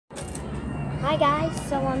Hi guys,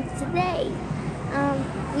 so today,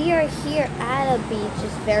 we are here at a beach.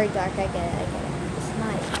 It's very dark, I get it. It's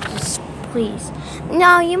nice, just please.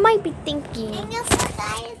 Now, you might be thinking... And guess what,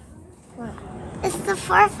 guys? What? It's the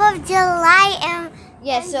 4th of July in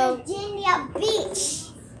Virginia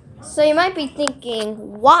Beach. So you might be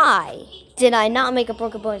thinking, why did I not make a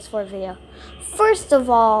Broken Bones 4 video? First of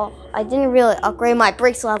all, I didn't really upgrade my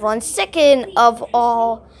brakes level, and second of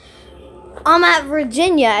all, I'm at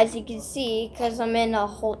Virginia, as you can see, because I'm in a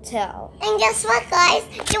hotel. And guess what, guys?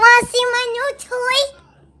 You want to see my new toy?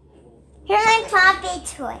 Here's my puppy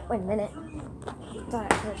toy. Wait a minute.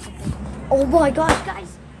 Thought I heard something. Oh my gosh,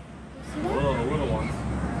 guys! See that? The little ones.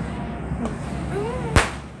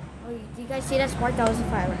 Oh, do you guys see that spark? That was a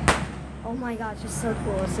firework. Oh my gosh, it's so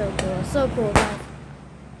cool, so cool, guys.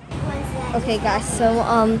 Okay, guys, so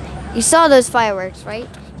you saw those fireworks, right?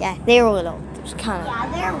 Yeah, they were little. Yeah,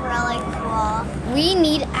 they're really cool. We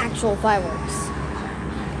need actual fireworks.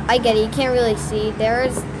 I get it, you can't really see.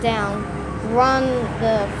 There's down. We're on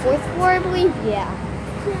the 4th floor, I believe. Yeah.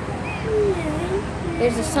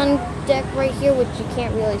 There's a sun deck right here, which you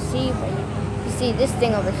can't really see, but you see this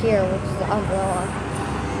thing over here, which is the umbrella.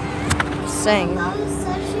 Just saying.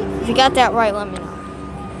 If you got that right, let me know.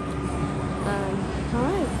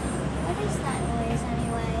 Alright. What is that noise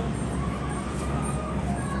anyway?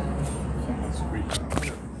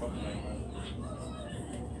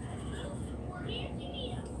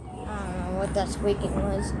 I don't know what that squeaking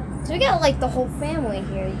was. So we got like the whole family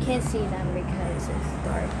here. You can't see them because it's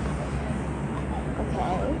dark.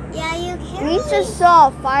 Okay. Yeah, you can. We just saw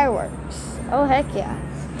fireworks. Oh heck yeah.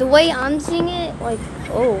 The way I'm seeing it, like,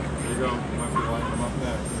 oh. There you go. You might be lighting them up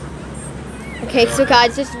next. Okay, so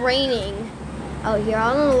guys, it's raining out here.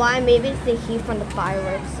 I don't know why. Maybe it's the heat from the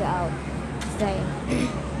fireworks out.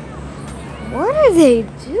 What are they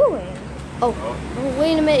doing? Oh,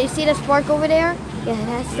 wait a minute. You see that spark over there? Yeah,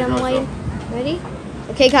 that's them lighting. Ready?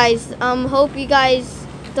 Okay, guys. Hope you guys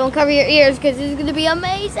don't cover your ears because this is gonna be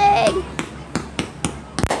amazing.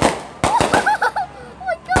 Oh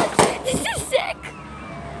my God, this is sick.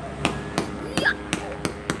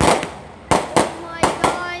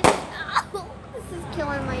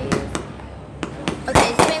 Killing my ears. Okay,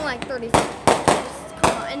 it's been like 30 seconds.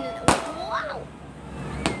 Come on, and then, wow!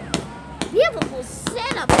 We have a whole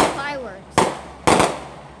setup of fireworks.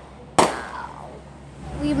 Wow.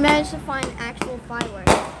 We managed to find actual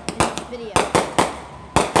fireworks in this video.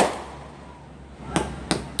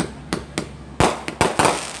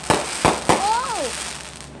 Oh!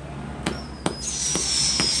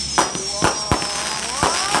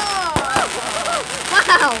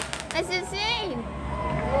 Wow! That's insane!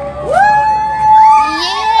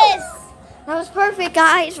 Yes! That was perfect,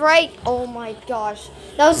 guys, right? Oh my gosh.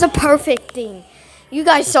 That was a perfect thing. You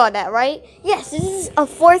guys saw that, right? Yes, this is a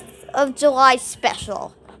 4th of July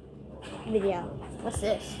special video. What's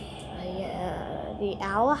this? The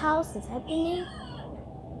Owl House? Is that the name?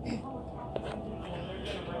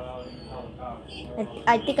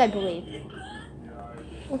 I think I believe.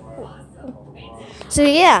 So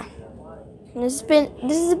yeah. This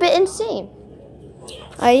is a bit insane.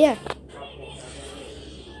 Yeah.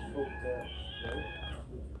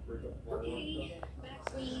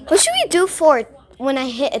 What should we do for when I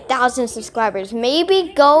hit 1,000 subscribers?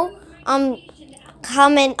 Maybe go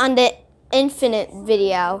comment on the Infinite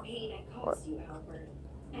video.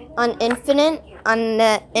 On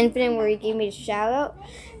the Infinite where you gave me the shout out.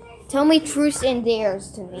 Tell me truths and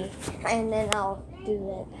dares to me. And then I'll do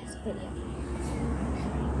the next video.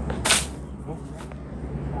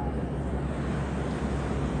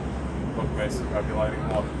 I'll be lighting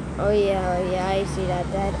them up. Oh yeah, I see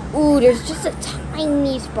that, Dad. Ooh, there's just a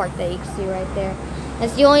tiny spark that you can see right there.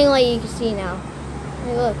 That's the only light you can see now.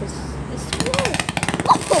 Hey, look, it's whoa!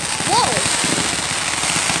 Oh, whoa!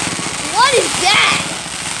 What is that?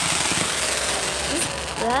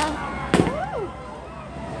 Yeah.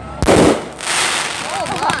 Oh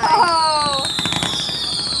my!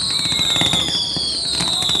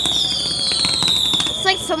 It's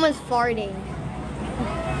like someone's farting.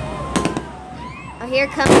 Oh, here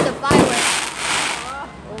comes the fireworks.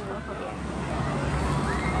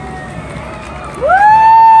 Woo!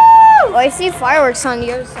 Oh, I see fireworks on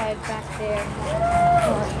the other side back there.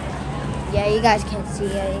 Oh, yeah, you guys can't see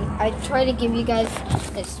it. I try to give you guys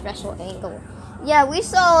a special angle. Yeah, we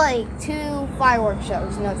saw like 2 fireworks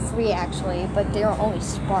shows. No, 3 actually, but they were only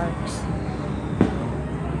sparks.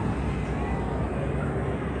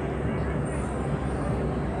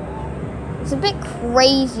 It's a bit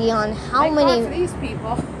crazy on how many. For these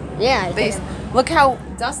people. Yeah. Look how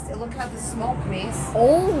dusty. Look how the smoke makes.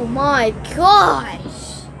 Oh my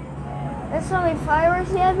gosh. That's how many fireworks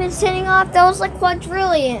we have been setting off. That was like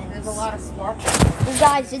quadrillion. There's a lot of sparks. You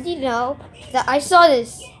guys, did you know that I saw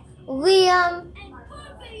this? Liam.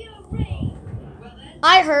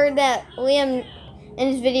 I heard that Liam, in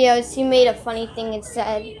his videos, he made a funny thing and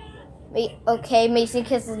said, "Okay, Mason,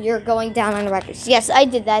 because you're going down on the records." Yes, I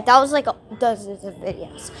did that. That was like dozens of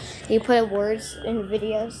videos. You put words in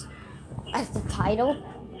videos as the title.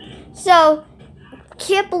 So,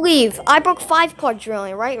 can't believe I broke 5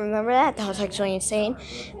 quadrillion, right? Remember that? That was actually insane.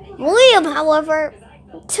 Liam, however,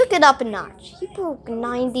 took it up a notch. He broke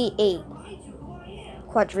 98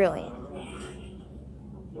 quadrillion.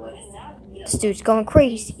 This dude's going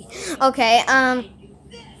crazy. Okay,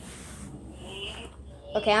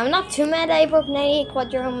 okay, I'm not too mad that I broke 98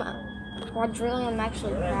 quadrillion. I'm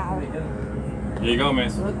actually proud. Here you go,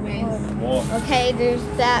 Mason. Look, man. More. Okay, there's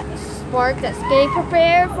that spark that's getting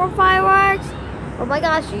prepared for fireworks. Oh my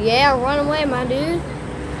gosh, yeah, run away, my dude.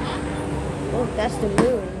 Oh, that's the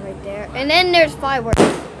moon right there. And then there's fireworks.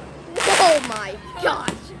 Oh my gosh.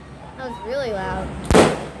 That was really loud.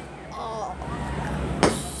 Oh.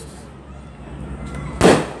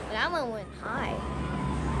 That one went high.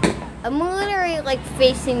 I'm literally like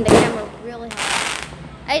facing the camera really high.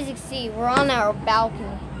 As you can see, we're on our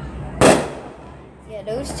balcony. Yeah,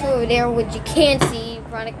 those two over there, which you can't see,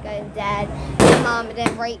 Veronica and Dad, and Mom, and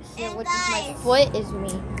then right here, which is my foot, is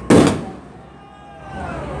me.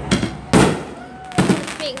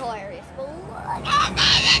 It's being hilarious. But look at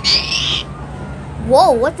that.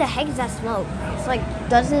 Whoa, what the heck is that smoke? It's like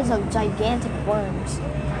dozens of gigantic worms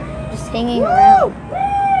just hanging around.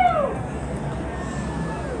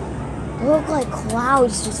 They look like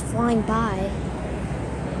clouds just flying by.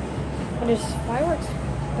 But there's fireworks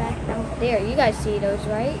back out there. You guys see those,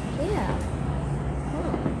 right? Yeah.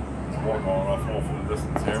 Walk on off for the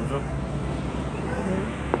distance here, Joe.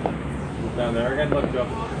 Look down there again, look, Joe.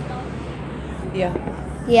 Yeah.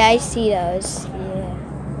 Yeah, I see those. Yeah.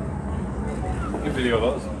 You can video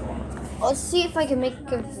those. Let's see if I can make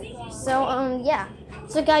a. So, yeah.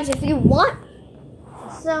 So, guys, if you want.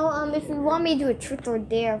 So, if you want me to do a truth or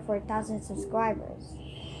dare for 1,000 subscribers,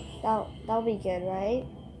 that'll be good, right?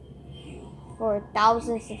 For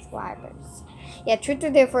 1,000 subscribers. Yeah, truth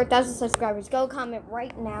or dare for 1,000 subscribers. Go comment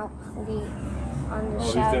right now on the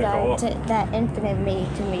shout out that Infinite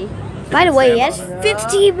made to me. By the way, he has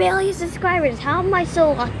 15 million subscribers. How am I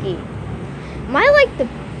so lucky? Am I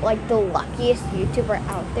like the luckiest YouTuber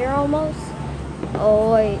out there almost?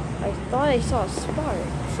 Oh, I thought I saw a spark.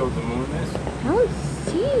 Show the moon is. I don't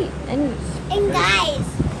see any. And guys,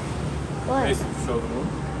 What? Mason, show the moon.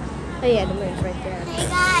 Oh yeah, the moon's right there. hey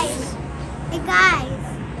guys,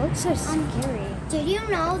 It looks so scary. did you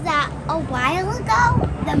know that a while ago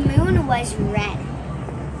the moon was red?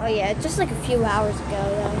 Oh yeah, just like a few hours ago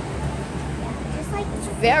though. Just like It's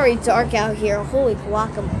very dark out here. Holy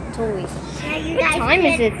guacamole. yeah, you What guys time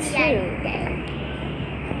is couldn't it see too? anything.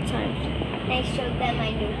 What time? And I showed them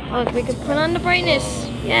my new Oh, we could put on the brightness.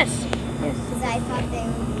 Yes. because I thought they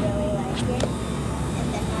would really like it. And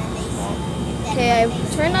then when they Okay, I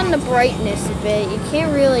turned on the brightness a bit. You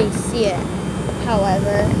can't really see it,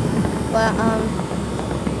 however. But,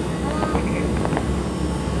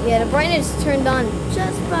 yeah, the brightness turned on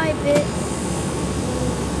just by a bit.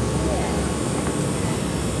 Yeah.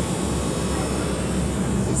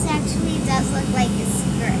 This actually does look like a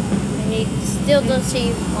skirt. And you still don't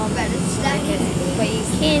see all that it's like it, but you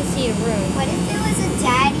can see the room. What if it was a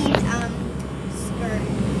daddy's skirt?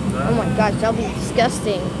 Oh my gosh, that'll be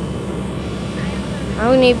disgusting. I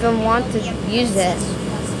don't even want to use it.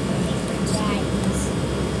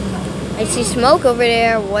 I see smoke over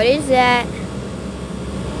there. What is that?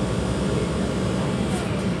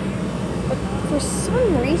 But for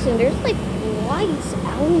some reason, there's like lights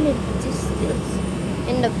out in the distance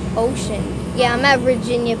in the ocean. Yeah, I'm at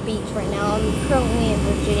Virginia Beach right now. I'm currently in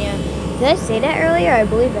Virginia. Did I say that earlier? I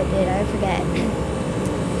believe I did. I forget.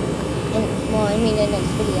 Well, I mean in this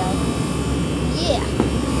video. Yeah.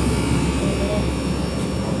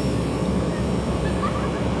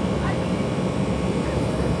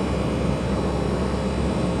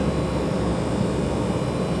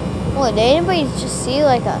 Well, did anybody just see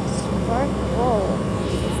like a spark? Whoa.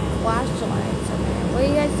 Flashlights in there. What are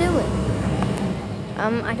you guys doing?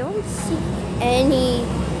 I don't see any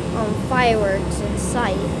fireworks in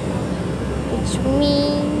sight. Which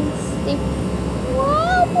means they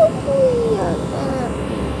probably are gonna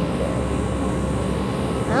be good.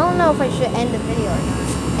 I don't know if I should end the video or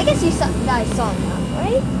not. I guess you guys saw enough,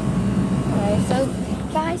 right? Alright, so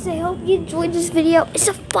guys, I hope you enjoyed this video. It's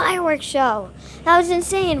a fireworks show. That was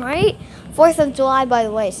insane, right? 4th of July, by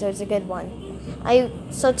the way, so it's a good one.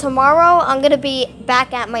 So tomorrow I'm gonna be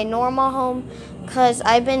back at my normal home because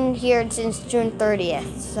I've been here since June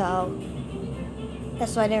 30th. So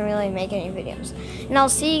that's why I didn't really make any videos. And I'll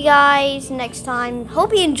see you guys next time.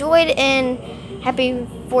 Hope you enjoyed and happy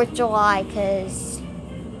 4th of July because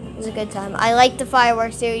it was a good time. I liked the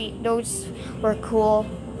fireworks. Those were cool.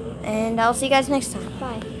 And I'll see you guys next time.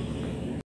 Bye.